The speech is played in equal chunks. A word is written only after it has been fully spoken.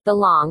The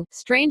long,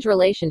 strange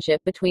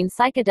relationship between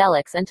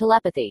psychedelics and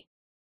telepathy.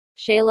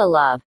 Shayla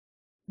Love.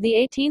 The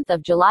 18th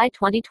of July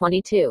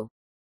 2022.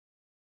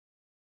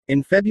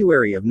 In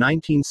February of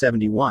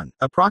 1971,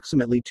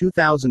 approximately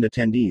 2,000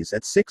 attendees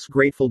at 6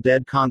 Grateful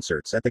Dead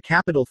concerts at the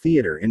Capitol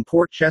Theater in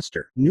Port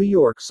Chester, New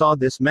York saw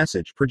this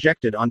message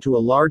projected onto a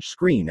large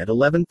screen at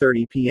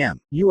 11:30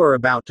 p.m. You are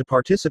about to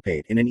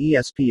participate in an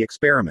ESP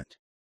experiment.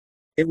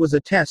 It was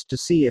a test to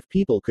see if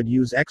people could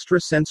use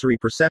extrasensory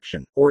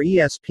perception, or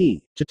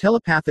ESP, to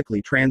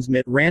telepathically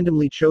transmit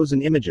randomly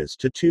chosen images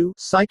to two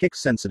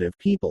psychic-sensitive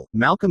people,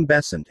 Malcolm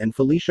Besant and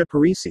Felicia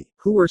Parisi,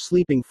 who were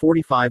sleeping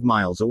 45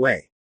 miles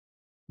away.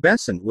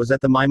 Besant was at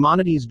the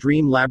Maimonides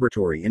Dream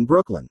Laboratory in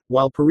Brooklyn,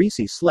 while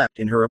Parisi slept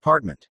in her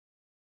apartment.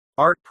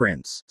 Art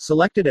prints,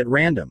 selected at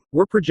random,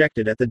 were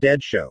projected at the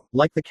Dead Show,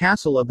 like the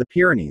Castle of the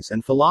Pyrenees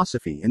and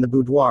Philosophy in the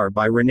Boudoir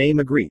by René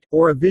Magritte,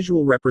 or a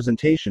visual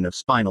representation of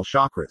spinal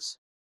chakras.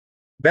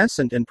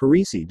 Besant and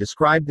Parisi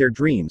described their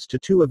dreams to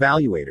two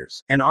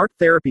evaluators, an art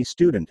therapy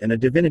student and a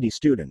divinity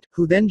student,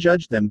 who then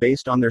judged them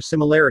based on their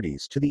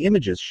similarities to the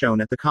images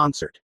shown at the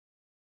concert.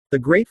 The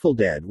Grateful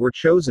Dead were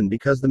chosen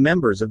because the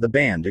members of the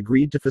band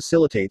agreed to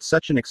facilitate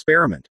such an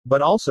experiment,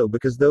 but also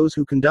because those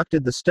who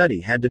conducted the study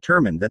had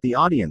determined that the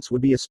audience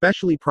would be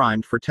especially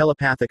primed for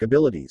telepathic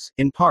abilities,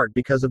 in part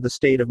because of the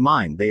state of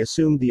mind they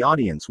assumed the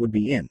audience would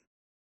be in.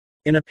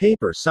 In a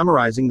paper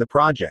summarizing the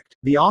project,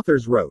 the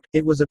authors wrote,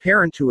 "It was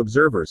apparent to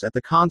observers at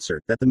the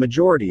concert that the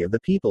majority of the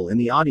people in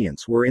the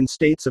audience were in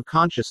states of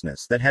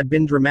consciousness that had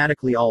been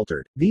dramatically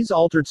altered. These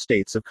altered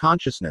states of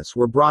consciousness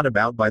were brought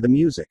about by the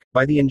music,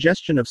 by the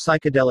ingestion of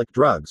psychedelic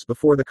drugs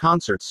before the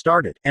concert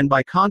started, and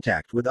by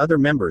contact with other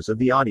members of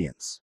the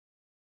audience."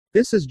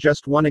 This is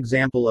just one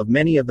example of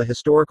many of the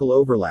historical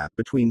overlap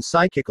between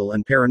psychical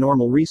and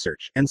paranormal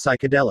research, and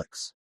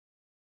psychedelics.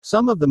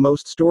 Some of the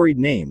most storied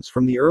names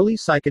from the early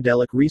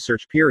psychedelic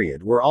research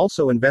period were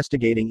also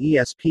investigating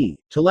ESP,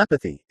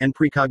 telepathy, and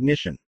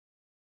precognition.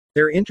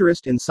 Their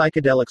interest in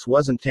psychedelics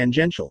wasn't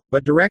tangential,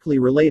 but directly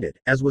related,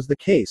 as was the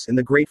case in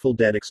the Grateful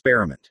Dead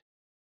experiment.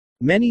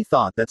 Many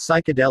thought that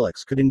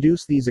psychedelics could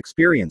induce these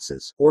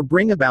experiences, or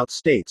bring about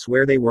states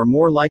where they were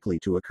more likely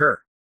to occur.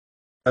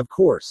 Of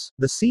course,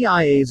 the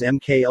CIA's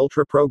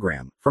MK-Ultra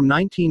program, from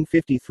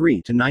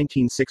 1953 to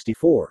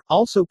 1964,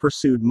 also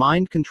pursued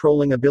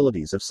mind-controlling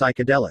abilities of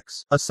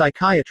psychedelics. A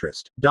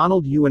psychiatrist,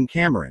 Donald Ewan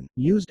Cameron,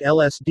 used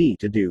LSD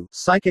to do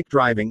psychic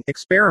driving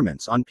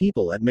experiments on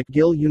people at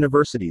McGill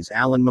University's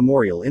Allen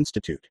Memorial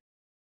Institute.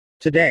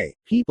 Today,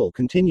 people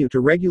continue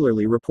to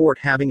regularly report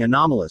having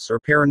anomalous or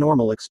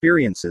paranormal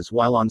experiences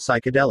while on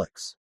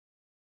psychedelics.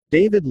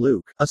 David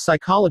Luke, a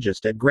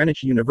psychologist at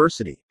Greenwich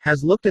University,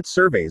 has looked at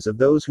surveys of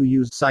those who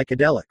used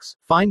psychedelics,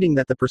 finding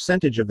that the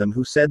percentage of them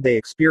who said they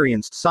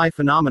experienced psi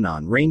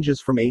phenomenon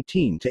ranges from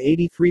 18 to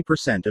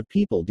 83% of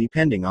people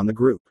depending on the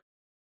group.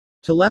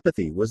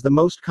 Telepathy was the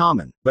most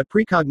common, but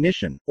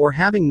precognition, or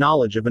having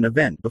knowledge of an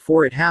event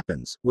before it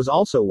happens, was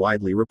also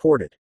widely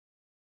reported.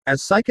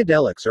 As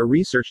psychedelics are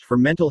researched for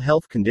mental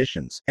health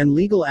conditions, and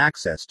legal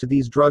access to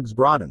these drugs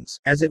broadens,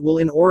 as it will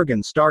in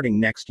Oregon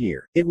starting next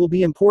year, it will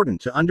be important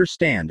to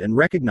understand and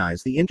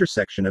recognize the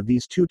intersection of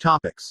these two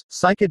topics,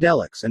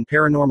 psychedelics and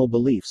paranormal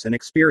beliefs and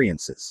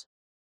experiences.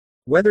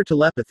 Whether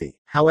telepathy,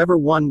 however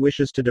one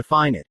wishes to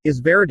define it,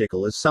 is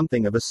veridical is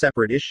something of a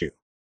separate issue.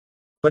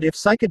 But if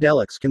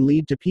psychedelics can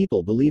lead to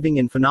people believing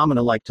in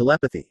phenomena like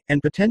telepathy,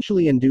 and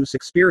potentially induce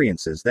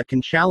experiences that can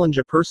challenge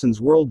a person's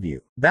worldview,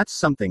 that's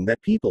something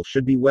that people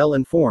should be well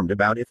informed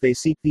about if they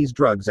seek these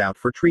drugs out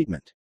for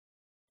treatment.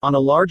 On a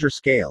larger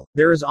scale,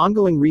 there is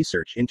ongoing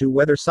research into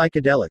whether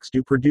psychedelics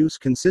do produce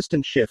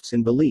consistent shifts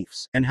in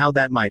beliefs, and how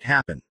that might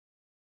happen.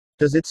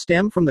 Does it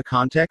stem from the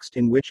context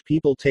in which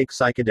people take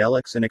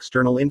psychedelics and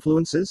external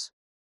influences?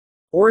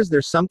 Or is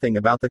there something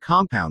about the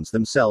compounds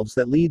themselves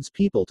that leads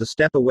people to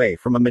step away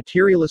from a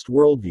materialist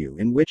worldview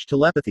in which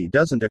telepathy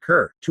doesn't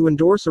occur, to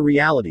endorse a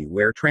reality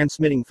where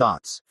transmitting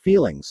thoughts,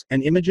 feelings,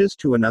 and images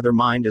to another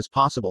mind is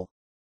possible?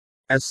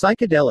 As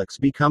psychedelics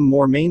become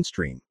more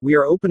mainstream, we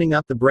are opening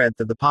up the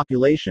breadth of the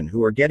population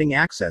who are getting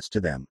access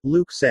to them,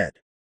 Luke said.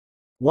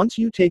 Once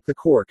you take the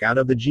cork out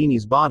of the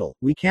genie's bottle,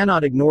 we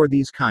cannot ignore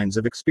these kinds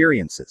of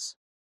experiences.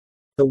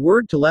 The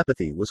word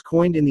telepathy was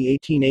coined in the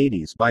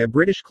 1880s by a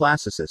British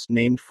classicist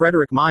named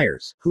Frederick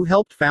Myers, who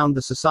helped found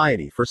the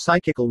Society for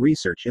Psychical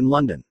Research in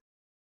London.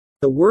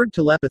 The word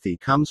telepathy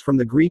comes from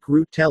the Greek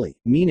root tele,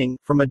 meaning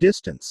from a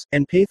distance,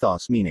 and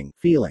pathos meaning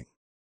feeling.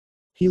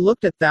 He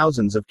looked at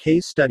thousands of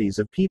case studies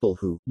of people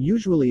who,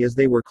 usually as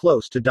they were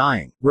close to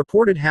dying,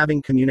 reported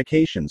having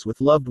communications with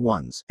loved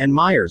ones, and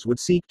Myers would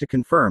seek to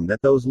confirm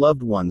that those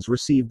loved ones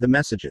received the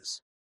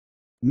messages.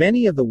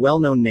 Many of the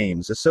well-known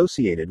names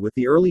associated with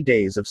the early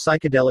days of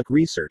psychedelic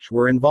research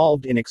were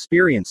involved in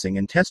experiencing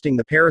and testing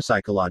the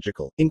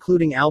parapsychological,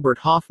 including Albert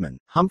Hofmann,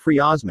 Humphrey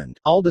Osmond,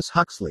 Aldous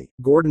Huxley,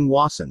 Gordon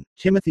Wasson,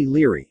 Timothy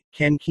Leary,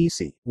 Ken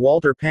Kesey,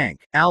 Walter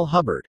Pank, Al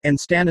Hubbard, and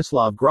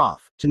Stanislav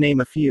Grof, to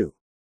name a few.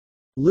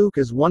 Luke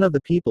is one of the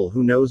people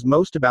who knows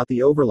most about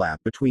the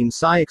overlap between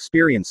psi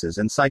experiences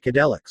and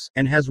psychedelics,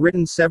 and has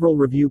written several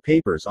review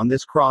papers on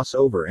this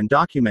crossover and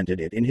documented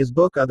it in his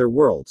book Other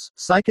Worlds,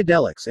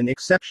 Psychedelics and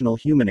Exceptional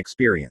Human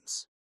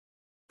Experience.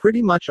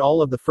 Pretty much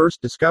all of the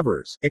first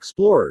discoverers,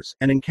 explorers,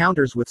 and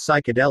encounters with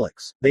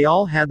psychedelics, they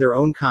all had their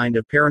own kind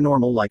of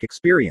paranormal-like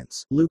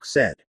experience, Luke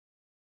said.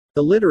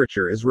 The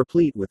literature is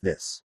replete with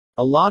this.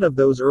 A lot of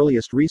those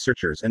earliest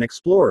researchers and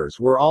explorers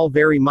were all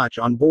very much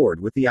on board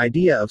with the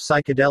idea of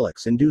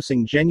psychedelics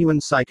inducing genuine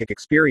psychic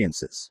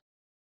experiences.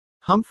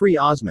 Humphrey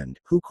Osmond,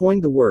 who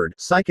coined the word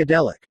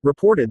psychedelic,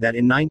 reported that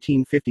in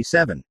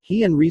 1957,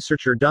 he and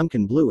researcher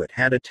Duncan Blewett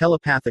had a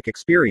telepathic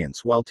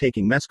experience while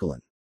taking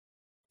mescaline.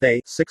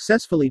 They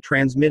successfully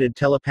transmitted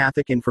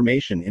telepathic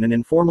information in an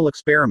informal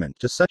experiment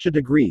to such a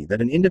degree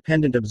that an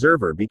independent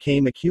observer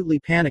became acutely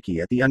panicky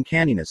at the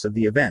uncanniness of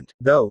the event,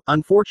 though,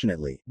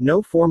 unfortunately,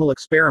 no formal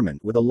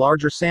experiment with a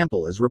larger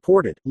sample is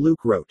reported,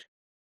 Luke wrote.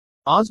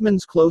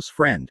 Osmond's close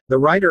friend, the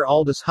writer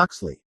Aldous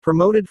Huxley,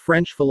 promoted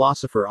French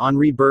philosopher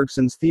Henri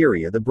Bergson's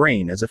theory of the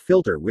brain as a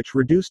filter which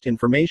reduced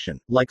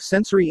information, like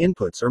sensory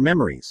inputs or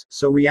memories,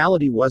 so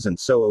reality wasn't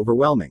so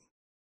overwhelming.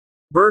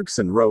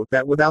 Bergson wrote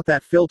that without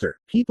that filter,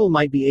 people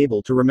might be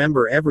able to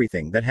remember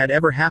everything that had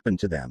ever happened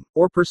to them,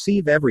 or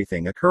perceive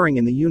everything occurring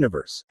in the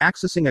universe,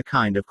 accessing a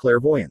kind of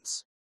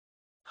clairvoyance.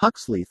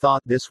 Huxley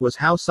thought this was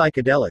how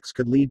psychedelics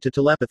could lead to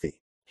telepathy.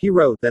 He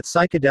wrote that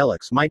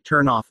psychedelics might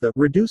turn off the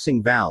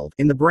reducing valve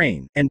in the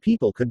brain, and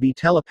people could be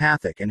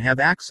telepathic and have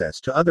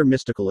access to other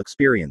mystical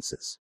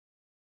experiences.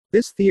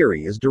 This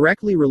theory is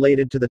directly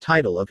related to the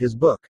title of his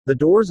book, The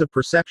Doors of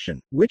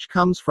Perception, which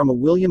comes from a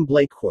William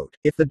Blake quote: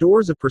 "If the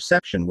doors of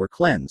perception were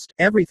cleansed,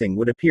 everything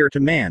would appear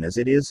to man as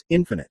it is,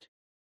 infinite."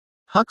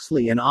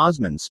 Huxley and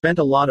Osmond spent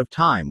a lot of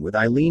time with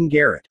Eileen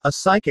Garrett, a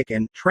psychic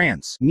and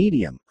trance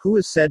medium, who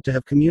is said to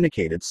have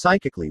communicated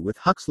psychically with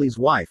Huxley's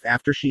wife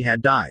after she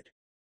had died.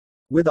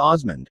 With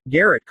Osmond,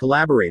 Garrett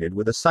collaborated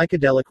with a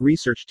psychedelic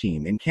research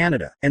team in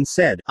Canada, and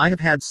said, "I have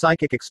had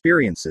psychic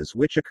experiences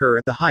which occur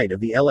at the height of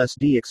the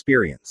LSD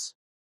experience.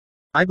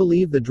 I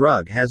believe the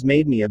drug has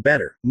made me a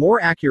better,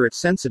 more accurate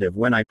sensitive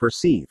when I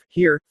perceive,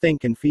 hear,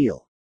 think and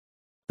feel."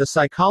 The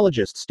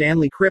psychologist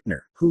Stanley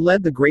Krippner, who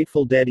led the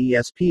Grateful Dead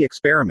ESP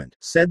experiment,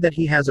 said that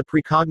he has a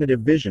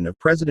precognitive vision of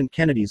President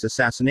Kennedy's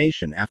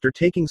assassination after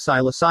taking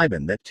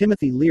psilocybin that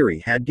Timothy Leary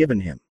had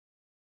given him.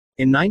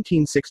 In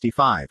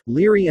 1965,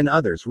 Leary and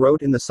others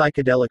wrote in the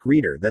Psychedelic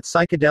Reader that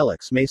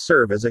psychedelics may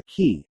serve as a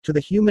key to the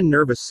human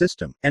nervous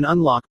system and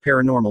unlock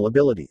paranormal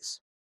abilities.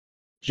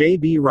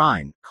 J.B.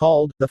 Rhine,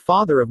 called the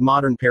father of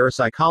modern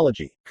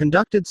parapsychology,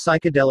 conducted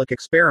psychedelic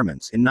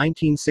experiments in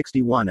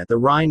 1961 at the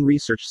Rhine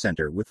Research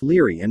Center with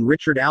Leary and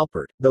Richard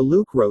Alpert, though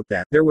Luke wrote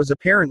that there was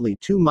apparently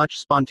too much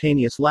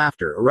spontaneous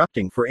laughter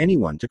erupting for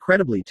anyone to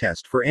credibly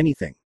test for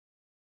anything.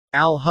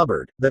 Al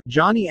Hubbard, the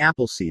Johnny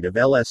Appleseed of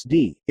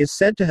LSD, is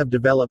said to have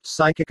developed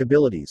psychic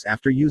abilities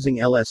after using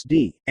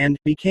LSD, and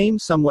became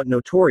somewhat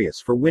notorious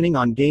for winning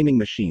on gaming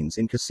machines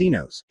in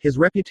casinos, his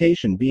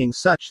reputation being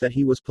such that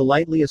he was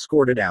politely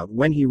escorted out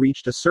when he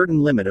reached a certain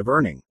limit of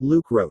earning,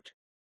 Luke wrote.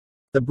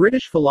 The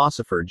British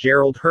philosopher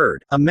Gerald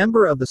Hurd, a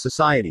member of the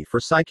Society for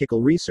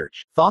Psychical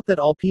Research, thought that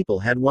all people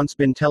had once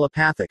been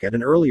telepathic at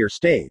an earlier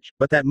stage,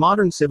 but that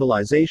modern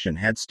civilization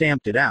had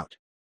stamped it out.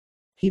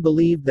 He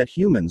believed that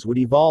humans would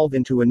evolve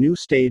into a new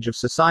stage of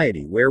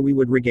society where we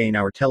would regain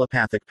our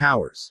telepathic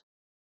powers.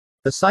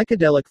 The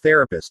psychedelic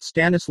therapist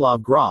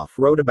Stanislav Grof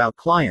wrote about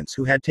clients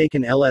who had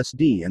taken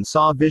LSD and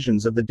saw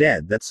visions of the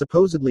dead that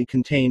supposedly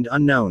contained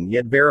unknown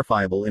yet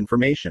verifiable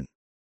information.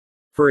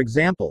 For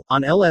example,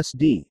 on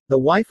LSD, the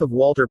wife of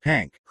Walter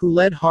Pank, who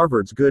led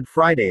Harvard's Good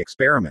Friday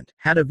experiment,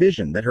 had a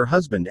vision that her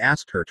husband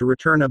asked her to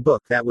return a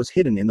book that was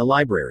hidden in the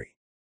library.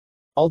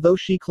 Although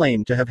she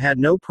claimed to have had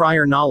no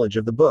prior knowledge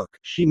of the book,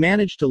 she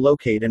managed to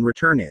locate and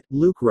return it,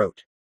 Luke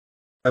wrote.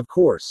 Of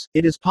course,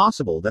 it is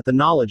possible that the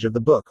knowledge of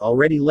the book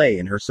already lay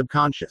in her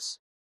subconscious.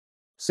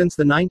 Since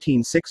the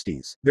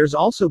 1960s, there's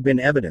also been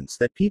evidence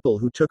that people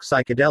who took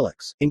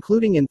psychedelics,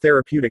 including in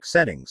therapeutic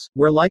settings,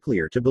 were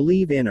likelier to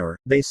believe in or,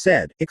 they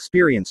said,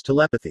 experience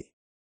telepathy.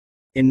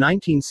 In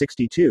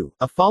 1962,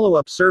 a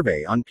follow-up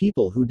survey on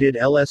people who did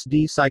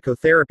LSD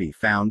psychotherapy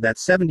found that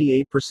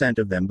 78%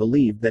 of them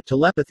believed that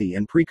telepathy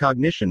and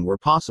precognition were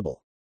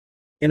possible.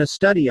 In a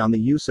study on the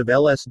use of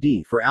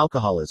LSD for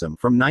alcoholism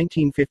from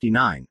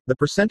 1959, the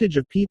percentage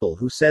of people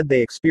who said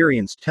they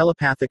experienced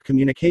telepathic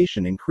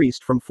communication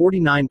increased from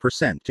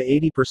 49%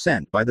 to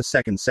 80% by the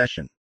second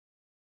session.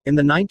 In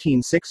the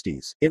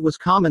 1960s, it was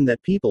common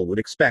that people would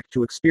expect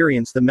to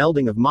experience the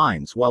melding of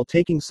minds while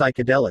taking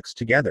psychedelics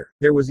together.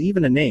 There was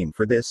even a name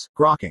for this,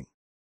 grokking.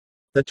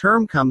 The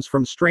term comes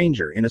from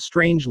Stranger in a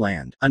Strange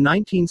Land, a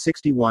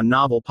 1961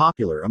 novel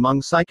popular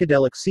among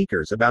psychedelic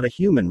seekers about a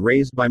human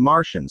raised by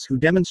Martians who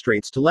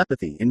demonstrates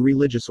telepathy in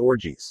religious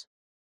orgies.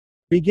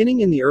 Beginning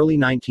in the early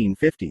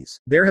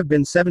 1950s, there have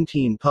been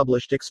 17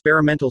 published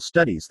experimental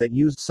studies that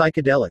used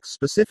psychedelics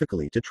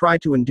specifically to try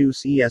to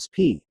induce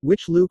ESP,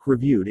 which Luke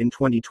reviewed in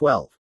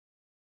 2012.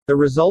 The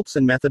results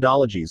and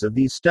methodologies of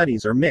these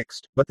studies are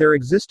mixed, but their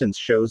existence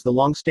shows the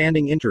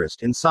long-standing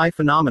interest in psi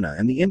phenomena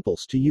and the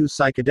impulse to use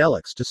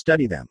psychedelics to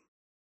study them.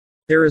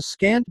 There is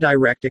scant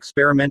direct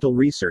experimental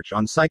research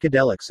on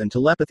psychedelics and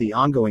telepathy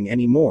ongoing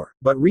anymore,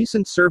 but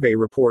recent survey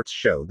reports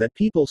show that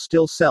people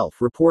still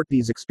self-report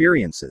these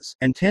experiences,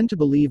 and tend to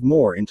believe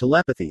more in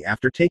telepathy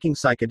after taking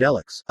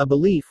psychedelics, a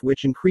belief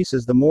which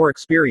increases the more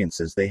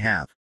experiences they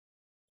have.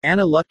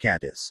 Anna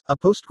Lutkatis, a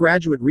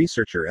postgraduate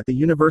researcher at the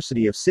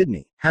University of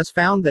Sydney, has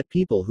found that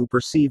people who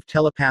perceive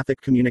telepathic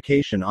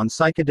communication on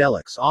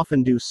psychedelics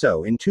often do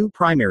so in two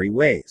primary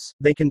ways.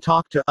 They can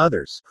talk to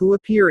others, who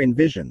appear in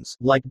visions,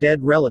 like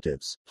dead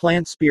relatives,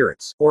 plant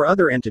spirits, or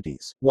other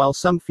entities, while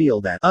some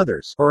feel that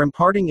others are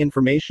imparting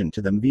information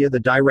to them via the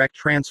direct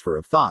transfer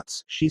of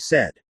thoughts, she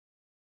said.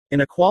 In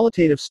a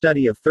qualitative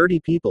study of 30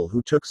 people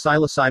who took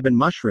psilocybin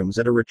mushrooms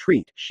at a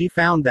retreat, she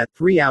found that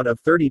 3 out of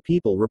 30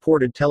 people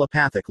reported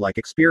telepathic-like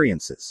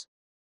experiences.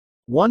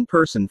 One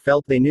person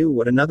felt they knew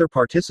what another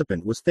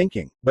participant was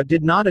thinking, but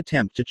did not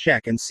attempt to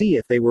check and see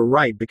if they were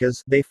right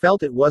because they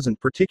felt it wasn't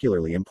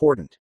particularly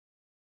important.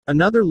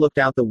 Another looked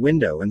out the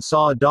window and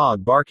saw a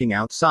dog barking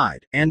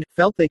outside, and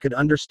felt they could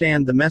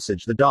understand the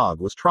message the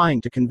dog was trying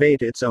to convey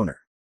to its owner.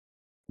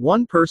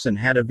 One person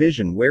had a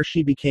vision where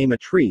she became a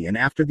tree, and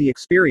after the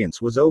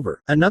experience was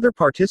over, another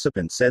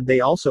participant said they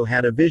also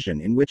had a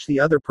vision in which the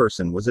other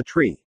person was a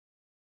tree.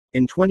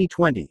 In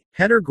 2020,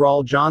 Peter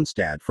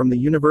Grahl-Johnstad from the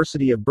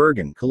University of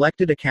Bergen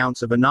collected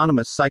accounts of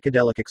anonymous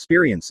psychedelic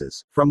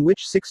experiences, from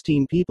which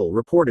 16 people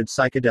reported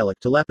psychedelic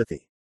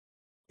telepathy.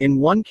 In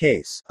one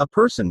case, a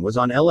person was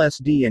on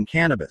LSD and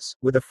cannabis,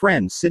 with a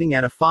friend sitting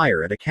at a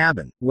fire at a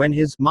cabin, when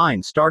his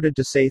mind started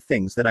to say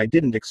things that I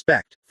didn't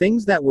expect,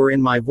 things that were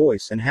in my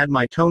voice and had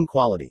my tone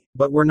quality,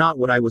 but were not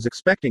what I was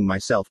expecting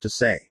myself to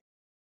say.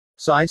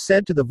 So I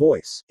said to the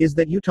voice, "Is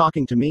that you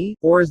talking to me,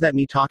 or is that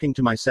me talking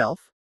to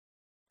myself?"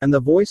 And the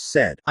voice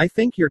said, "I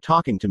think you're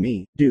talking to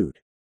me, dude."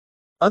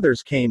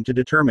 Others came to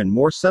determine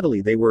more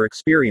subtly they were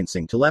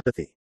experiencing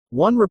telepathy.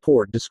 One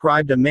report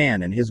described a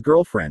man and his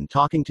girlfriend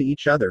talking to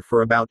each other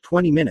for about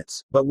 20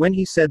 minutes, but when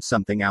he said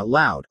something out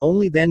loud,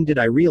 only then did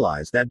I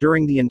realize that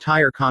during the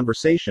entire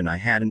conversation I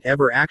hadn't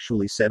ever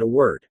actually said a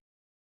word.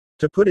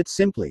 To put it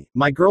simply,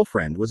 my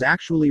girlfriend was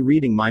actually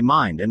reading my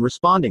mind and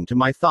responding to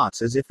my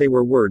thoughts as if they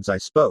were words I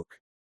spoke.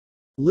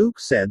 Luke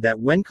said that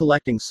when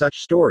collecting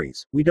such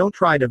stories, we don't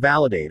try to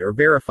validate or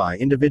verify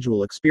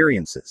individual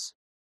experiences.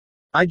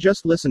 I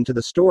just listen to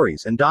the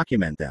stories and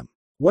document them.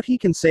 What he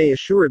can say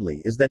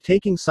assuredly is that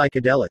taking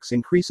psychedelics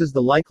increases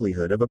the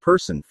likelihood of a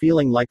person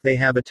feeling like they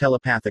have a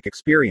telepathic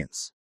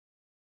experience.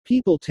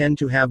 People tend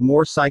to have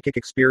more psychic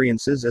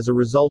experiences as a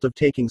result of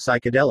taking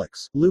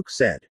psychedelics, Luke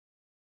said.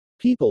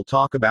 People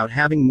talk about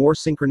having more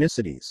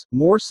synchronicities,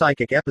 more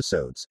psychic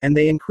episodes, and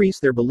they increase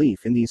their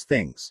belief in these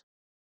things.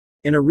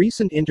 In a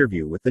recent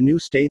interview with The New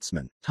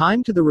Statesman,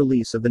 timed to the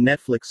release of the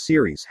Netflix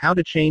series How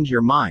to Change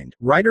Your Mind,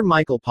 writer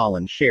Michael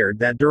Pollan shared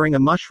that during a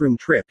mushroom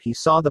trip he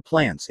saw the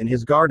plants in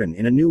his garden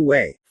in a new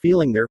way,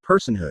 feeling their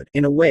personhood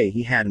in a way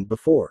he hadn't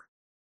before.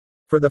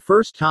 For the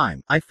first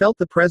time, I felt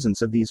the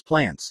presence of these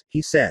plants,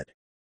 he said.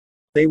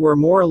 They were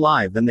more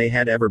alive than they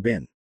had ever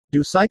been. Do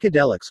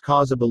psychedelics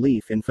cause a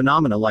belief in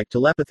phenomena like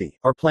telepathy,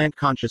 or plant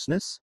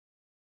consciousness?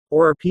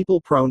 Or are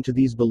people prone to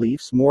these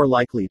beliefs more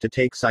likely to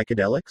take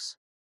psychedelics?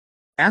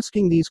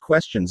 Asking these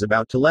questions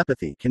about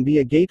telepathy can be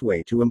a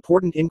gateway to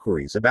important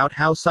inquiries about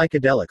how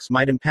psychedelics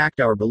might impact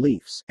our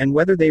beliefs, and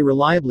whether they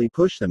reliably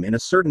push them in a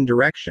certain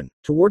direction,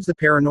 towards the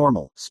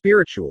paranormal,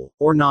 spiritual,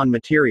 or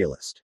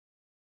non-materialist.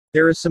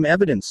 There is some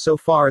evidence so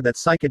far that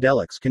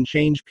psychedelics can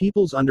change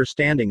people's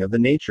understanding of the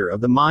nature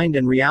of the mind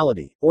and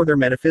reality, or their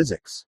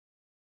metaphysics.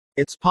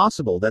 It's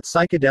possible that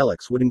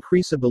psychedelics would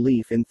increase a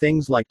belief in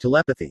things like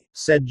telepathy,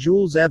 said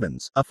Jules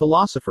Evans, a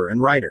philosopher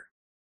and writer.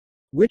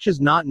 Which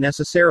is not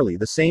necessarily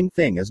the same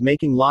thing as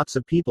making lots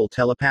of people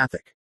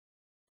telepathic.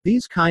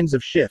 These kinds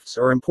of shifts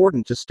are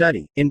important to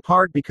study, in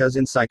part because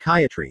in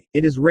psychiatry,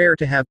 it is rare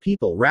to have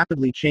people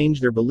rapidly change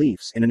their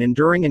beliefs in an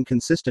enduring and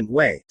consistent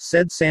way,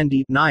 said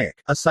Sandeep Nayak,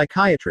 a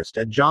psychiatrist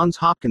at Johns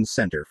Hopkins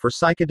Center for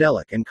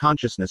Psychedelic and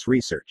Consciousness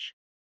Research.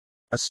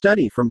 A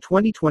study from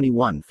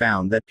 2021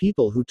 found that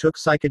people who took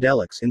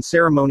psychedelics in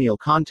ceremonial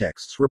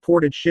contexts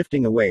reported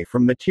shifting away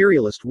from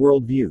materialist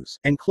worldviews,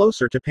 and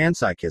closer to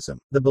panpsychism,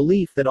 the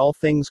belief that all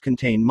things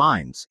contain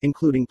minds,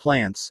 including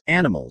plants,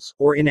 animals,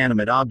 or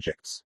inanimate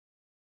objects.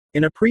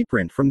 In a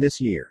preprint from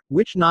this year,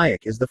 which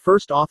Nayak is the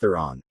first author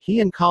on, he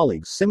and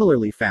colleagues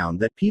similarly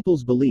found that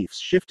people's beliefs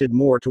shifted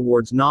more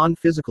towards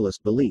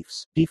non-physicalist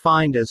beliefs,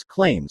 defined as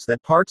claims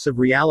that parts of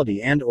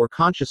reality and/or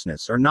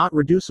consciousness are not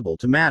reducible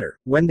to matter,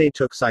 when they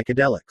took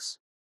psychedelics.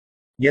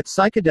 Yet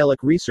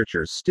psychedelic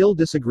researchers still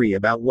disagree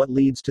about what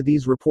leads to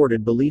these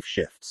reported belief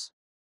shifts.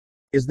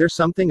 Is there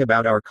something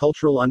about our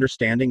cultural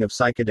understanding of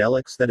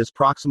psychedelics that is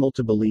proximal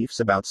to beliefs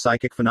about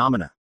psychic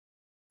phenomena?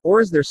 Or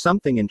is there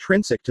something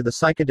intrinsic to the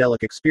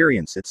psychedelic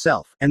experience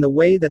itself, and the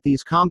way that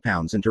these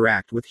compounds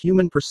interact with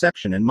human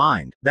perception and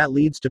mind, that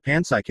leads to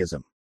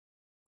panpsychism?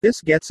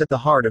 This gets at the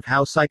heart of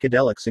how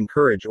psychedelics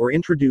encourage or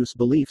introduce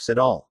beliefs at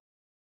all.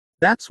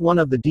 That's one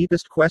of the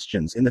deepest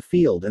questions in the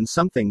field and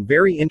something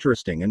very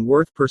interesting and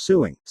worth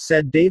pursuing,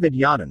 said David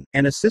Yadin,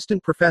 an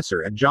assistant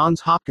professor at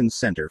Johns Hopkins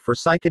Center for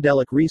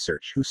Psychedelic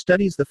Research who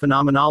studies the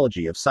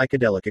phenomenology of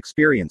psychedelic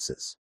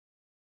experiences.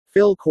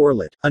 Phil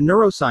Corlett, a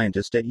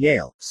neuroscientist at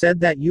Yale, said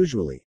that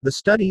usually, the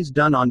studies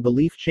done on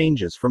belief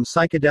changes from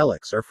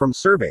psychedelics are from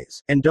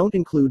surveys, and don't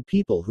include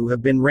people who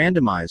have been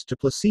randomized to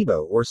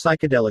placebo or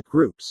psychedelic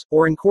groups,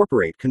 or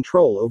incorporate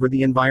control over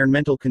the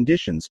environmental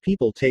conditions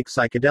people take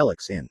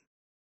psychedelics in.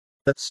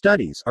 The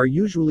studies are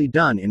usually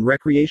done in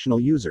recreational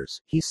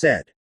users, he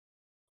said.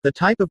 The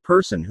type of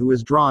person who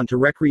is drawn to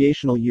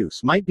recreational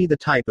use might be the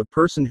type of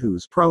person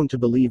who's prone to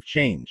believe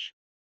change.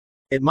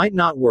 It might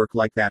not work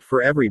like that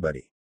for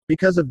everybody.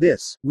 Because of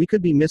this, we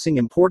could be missing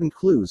important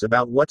clues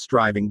about what's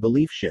driving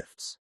belief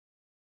shifts.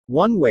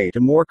 One way to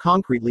more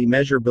concretely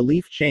measure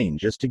belief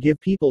change is to give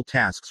people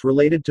tasks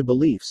related to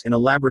beliefs in a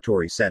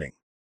laboratory setting.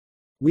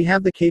 We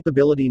have the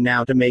capability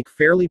now to make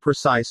fairly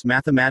precise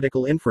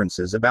mathematical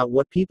inferences about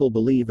what people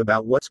believe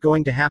about what's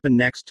going to happen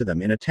next to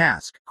them in a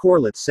task,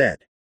 Corlett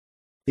said.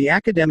 The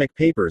academic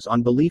papers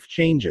on belief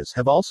changes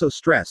have also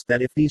stressed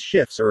that if these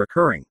shifts are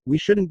occurring, we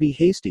shouldn't be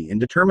hasty in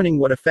determining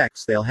what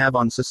effects they'll have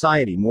on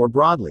society more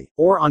broadly,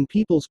 or on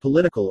people's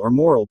political or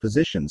moral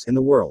positions in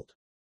the world.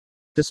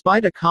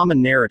 Despite a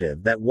common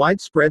narrative that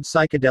widespread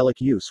psychedelic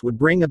use would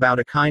bring about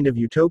a kind of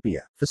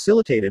utopia,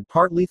 facilitated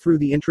partly through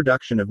the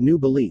introduction of new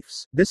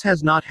beliefs, this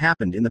has not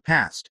happened in the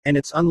past, and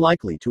it's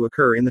unlikely to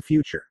occur in the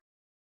future.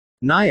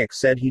 Nayak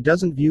said he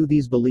doesn't view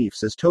these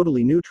beliefs as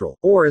totally neutral,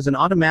 or as an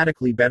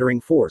automatically bettering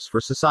force for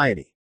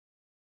society.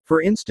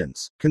 For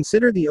instance,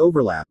 consider the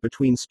overlap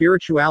between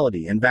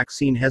spirituality and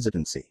vaccine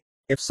hesitancy.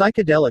 If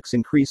psychedelics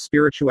increase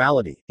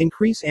spirituality,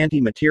 increase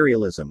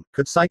anti-materialism,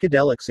 could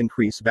psychedelics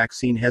increase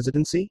vaccine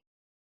hesitancy?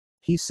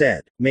 He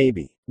said,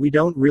 maybe. We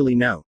don't really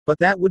know, but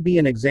that would be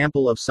an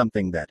example of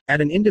something that, at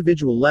an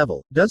individual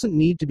level, doesn't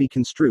need to be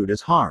construed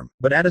as harm,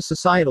 but at a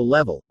societal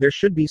level, there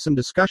should be some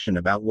discussion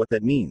about what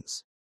that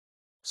means.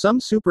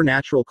 Some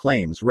supernatural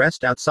claims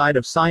rest outside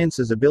of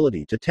science's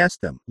ability to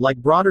test them, like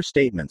broader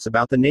statements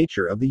about the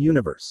nature of the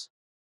universe.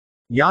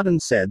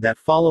 Yadin said that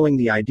following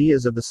the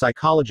ideas of the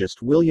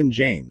psychologist William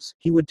James,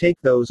 he would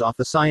take those off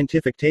the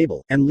scientific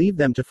table, and leave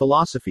them to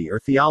philosophy or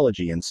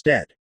theology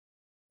instead.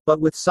 But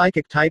with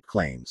psychic-type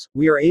claims,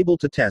 we are able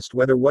to test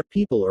whether what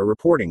people are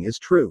reporting is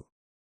true.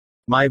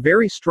 My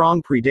very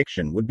strong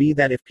prediction would be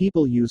that if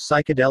people use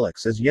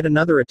psychedelics as yet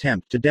another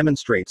attempt to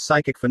demonstrate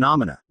psychic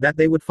phenomena, that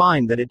they would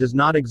find that it does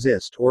not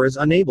exist or is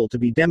unable to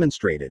be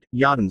demonstrated,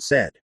 Yadin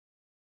said.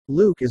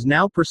 Luke is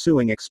now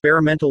pursuing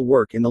experimental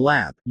work in the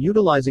lab,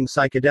 utilizing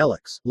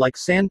psychedelics, like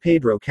San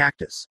Pedro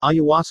cactus,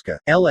 ayahuasca,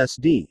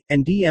 LSD,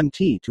 and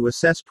DMT to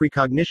assess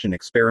precognition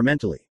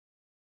experimentally.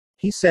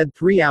 He said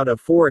 3 out of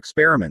 4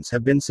 experiments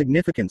have been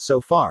significant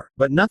so far,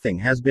 but nothing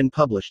has been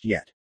published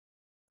yet.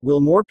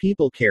 Will more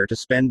people care to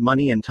spend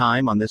money and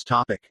time on this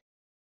topic?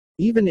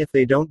 Even if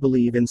they don't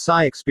believe in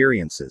psi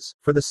experiences,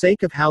 for the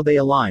sake of how they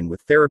align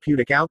with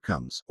therapeutic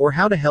outcomes, or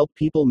how to help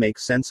people make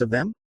sense of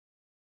them?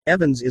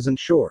 Evans isn't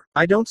sure.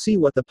 I don't see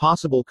what the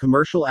possible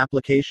commercial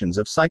applications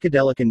of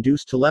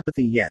psychedelic-induced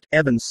telepathy yet,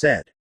 Evans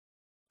said.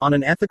 On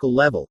an ethical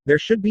level, there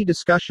should be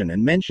discussion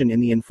and mention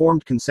in the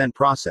informed consent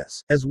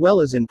process, as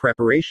well as in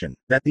preparation,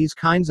 that these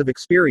kinds of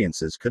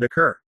experiences could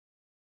occur.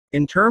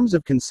 In terms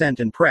of consent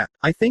and prep,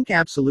 I think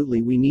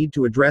absolutely we need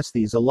to address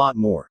these a lot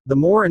more, the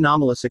more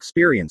anomalous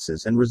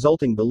experiences and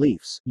resulting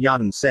beliefs,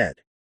 Yadin said.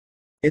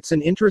 It's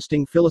an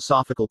interesting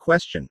philosophical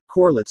question,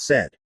 Corlett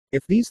said.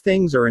 If these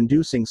things are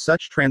inducing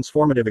such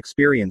transformative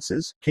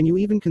experiences, can you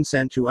even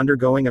consent to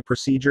undergoing a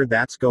procedure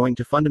that's going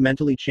to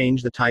fundamentally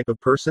change the type of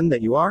person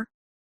that you are?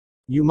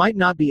 You might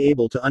not be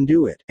able to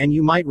undo it, and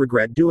you might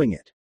regret doing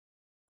it.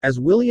 As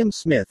William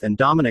Smith and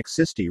Dominic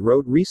Sisti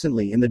wrote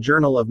recently in the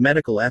Journal of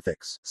Medical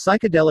Ethics,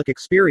 psychedelic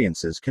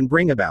experiences can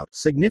bring about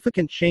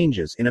significant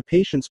changes in a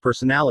patient's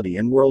personality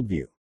and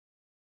worldview.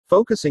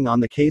 Focusing on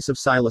the case of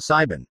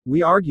psilocybin,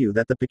 we argue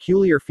that the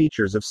peculiar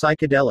features of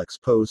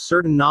psychedelics pose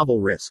certain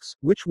novel risks,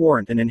 which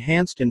warrant an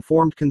enhanced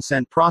informed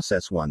consent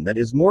process, one that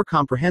is more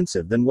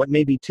comprehensive than what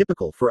may be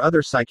typical for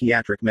other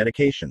psychiatric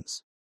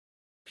medications.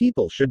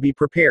 People should be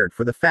prepared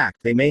for the fact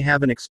they may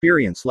have an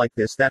experience like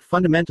this that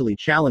fundamentally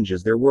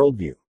challenges their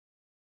worldview.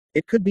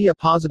 It could be a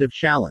positive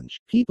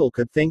challenge. People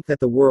could think that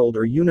the world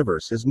or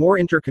universe is more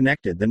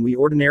interconnected than we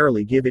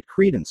ordinarily give it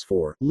credence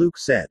for, Luke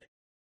said.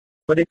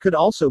 But it could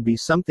also be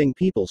something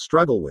people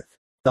struggle with.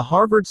 The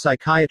Harvard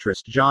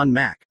psychiatrist John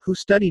Mack, who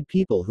studied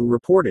people who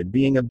reported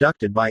being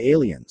abducted by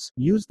aliens,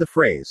 used the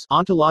phrase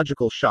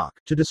ontological shock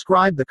to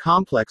describe the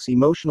complex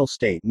emotional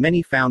state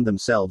many found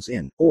themselves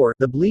in, or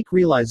the bleak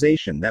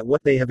realization that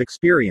what they have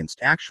experienced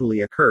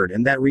actually occurred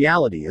and that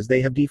reality as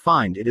they have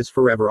defined it is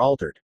forever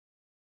altered.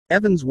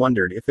 Evans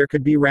wondered if there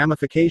could be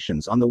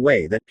ramifications on the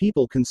way that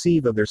people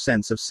conceive of their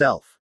sense of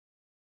self.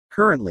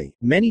 Currently,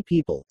 many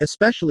people,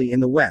 especially in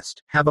the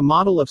West, have a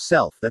model of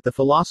self that the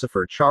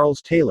philosopher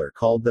Charles Taylor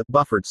called the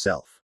buffered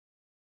self.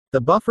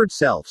 The buffered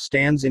self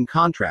stands in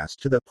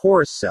contrast to the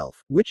porous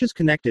self, which is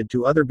connected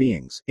to other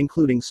beings,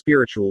 including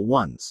spiritual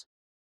ones.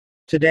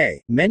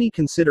 Today, many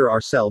consider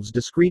ourselves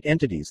discrete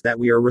entities that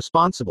we are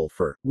responsible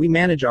for. We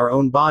manage our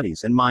own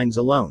bodies and minds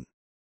alone.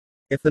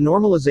 If the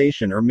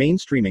normalization or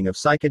mainstreaming of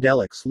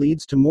psychedelics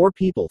leads to more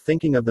people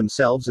thinking of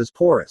themselves as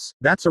porous,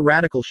 that's a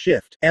radical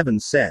shift,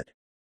 Evans said.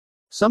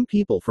 Some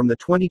people from the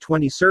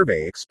 2020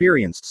 survey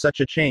experienced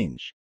such a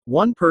change.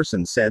 One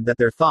person said that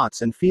their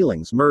thoughts and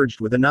feelings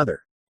merged with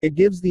another. It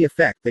gives the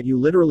effect that you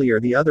literally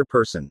are the other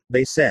person,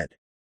 they said.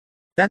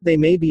 That they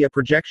may be a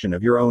projection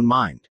of your own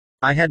mind.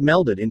 I had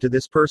melded into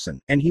this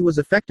person, and he was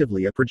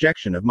effectively a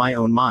projection of my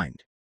own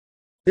mind.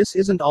 This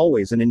isn't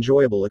always an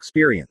enjoyable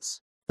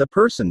experience. The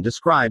person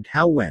described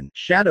how when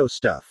shadow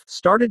stuff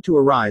started to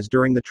arise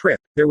during the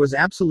trip, there was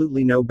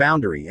absolutely no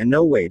boundary and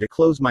no way to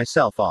close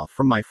myself off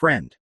from my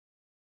friend.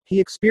 He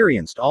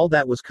experienced all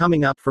that was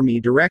coming up for me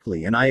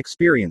directly and I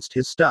experienced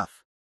his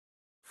stuff.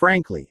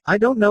 Frankly, I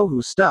don't know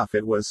whose stuff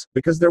it was,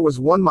 because there was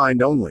one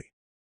mind only.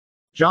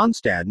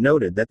 Johnstad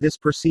noted that this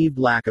perceived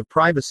lack of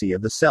privacy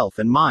of the self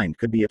and mind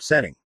could be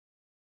upsetting.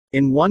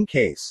 In one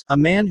case, a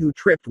man who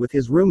tripped with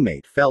his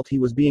roommate felt he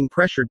was being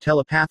pressured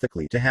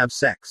telepathically to have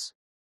sex.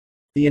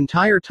 The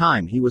entire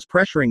time he was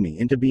pressuring me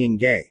into being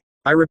gay.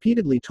 I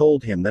repeatedly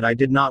told him that I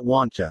did not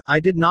want to, I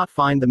did not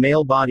find the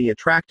male body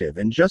attractive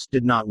and just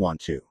did not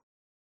want to.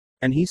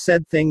 And he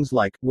said things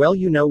like, well,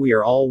 you know, we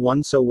are all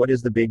one, so what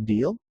is the big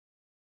deal?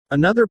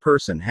 Another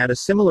person had a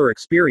similar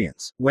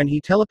experience, when he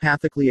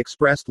telepathically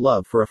expressed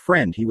love for a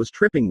friend he was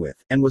tripping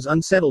with, and was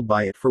unsettled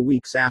by it for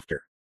weeks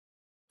after.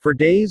 For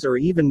days or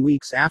even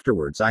weeks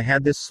afterwards I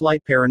had this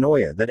slight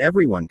paranoia that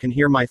everyone can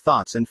hear my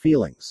thoughts and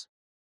feelings.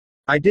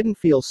 I didn't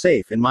feel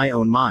safe in my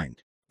own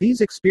mind.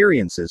 These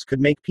experiences could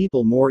make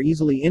people more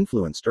easily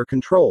influenced or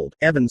controlled,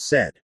 Evans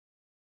said.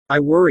 I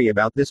worry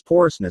about this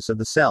porousness of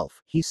the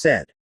self, he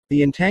said.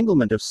 The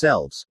entanglement of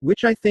selves,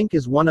 which I think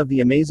is one of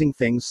the amazing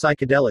things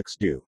psychedelics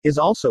do, is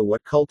also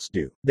what cults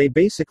do. They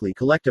basically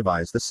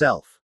collectivize the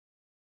self.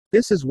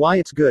 This is why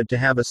it's good to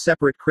have a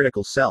separate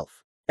critical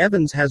self.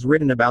 Evans has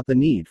written about the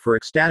need for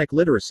ecstatic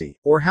literacy,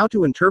 or how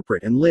to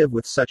interpret and live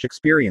with such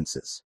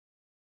experiences.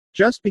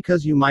 Just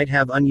because you might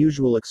have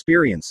unusual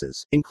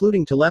experiences,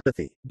 including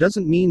telepathy,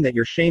 doesn't mean that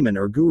your shaman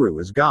or guru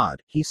is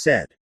God, he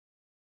said.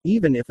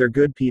 Even if they're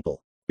good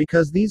people.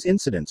 Because these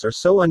incidents are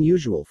so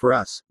unusual for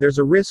us, there's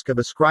a risk of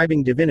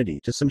ascribing divinity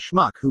to some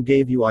schmuck who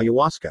gave you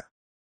ayahuasca.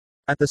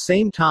 At the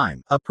same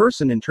time, a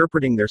person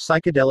interpreting their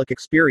psychedelic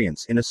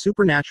experience in a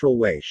supernatural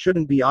way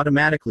shouldn't be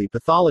automatically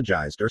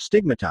pathologized or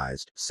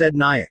stigmatized, said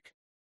Nayak.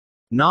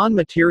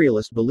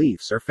 Non-materialist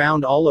beliefs are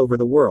found all over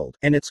the world,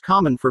 and it's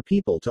common for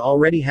people to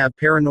already have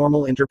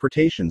paranormal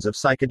interpretations of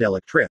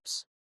psychedelic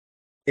trips.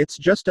 It's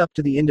just up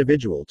to the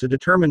individual to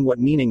determine what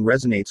meaning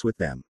resonates with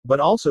them, but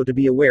also to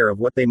be aware of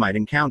what they might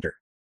encounter.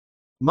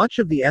 Much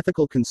of the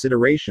ethical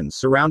considerations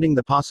surrounding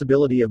the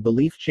possibility of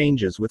belief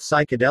changes with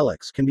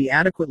psychedelics can be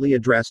adequately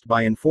addressed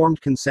by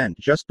informed consent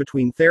just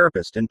between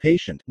therapist and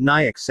patient,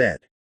 Nayak said.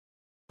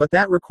 But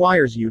that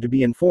requires you to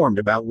be informed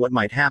about what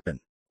might happen.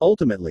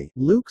 Ultimately,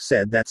 Luke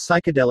said that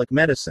psychedelic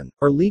medicine,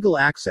 or legal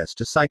access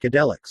to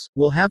psychedelics,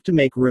 will have to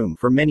make room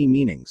for many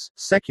meanings,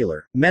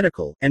 secular,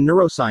 medical, and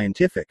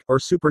neuroscientific, or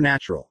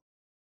supernatural.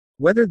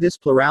 Whether this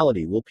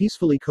plurality will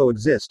peacefully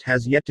coexist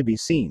has yet to be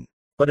seen.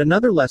 But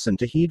another lesson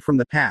to heed from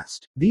the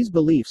past, these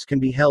beliefs can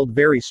be held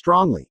very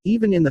strongly,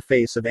 even in the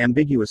face of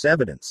ambiguous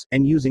evidence,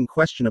 and using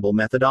questionable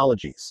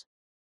methodologies.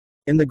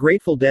 In the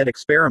Grateful Dead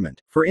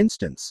experiment, for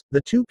instance, the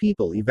two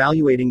people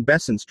evaluating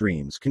Besant's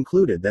dreams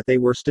concluded that they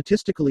were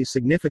statistically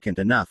significant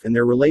enough in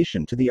their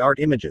relation to the art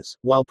images,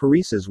 while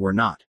Paris's were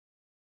not.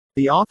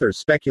 The authors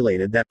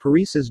speculated that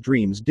Paris's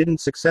dreams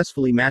didn't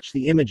successfully match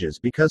the images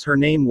because her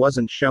name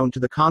wasn't shown to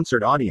the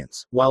concert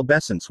audience, while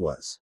Besant's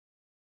was.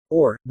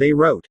 Or, they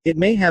wrote, it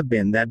may have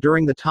been that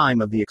during the time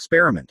of the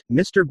experiment,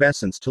 Mr.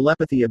 Besant's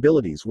telepathy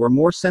abilities were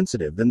more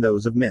sensitive than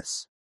those of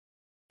Miss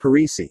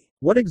Parisi.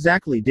 What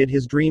exactly did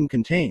his dream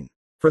contain?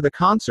 For the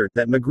concert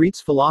that Magritte's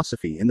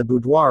philosophy in the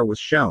boudoir was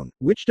shown,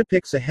 which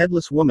depicts a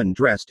headless woman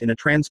dressed in a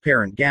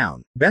transparent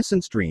gown,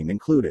 Besant's dream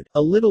included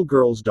a little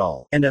girl's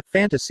doll, and a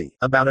fantasy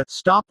about a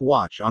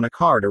stopwatch on a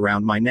card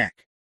around my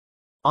neck.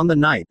 On the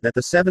night that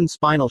the 7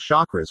 spinal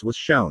chakras was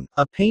shown,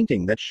 a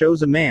painting that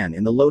shows a man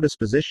in the lotus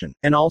position,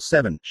 and all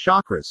 7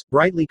 chakras,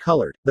 brightly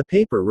colored, the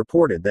paper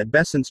reported that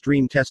Besant's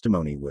dream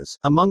testimony was,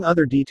 among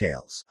other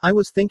details, I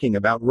was thinking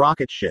about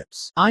rocket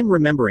ships, I'm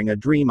remembering a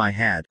dream I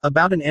had,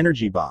 about an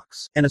energy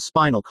box, and a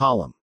spinal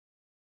column.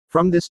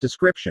 From this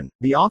description,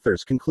 the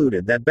authors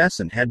concluded that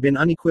Besant had been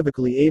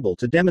unequivocally able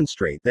to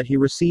demonstrate that he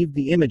received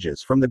the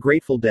images from the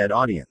Grateful Dead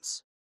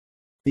audience.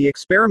 The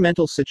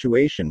experimental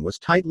situation was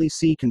tightly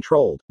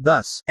C-controlled,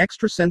 thus,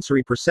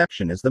 extrasensory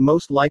perception is the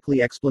most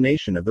likely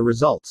explanation of the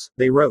results,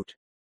 they wrote.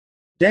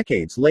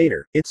 Decades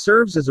later, it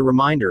serves as a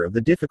reminder of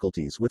the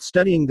difficulties with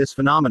studying this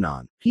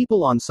phenomenon.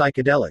 People on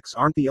psychedelics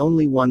aren't the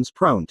only ones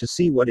prone to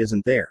see what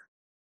isn't there.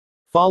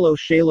 Follow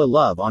Shayla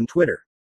Love on Twitter.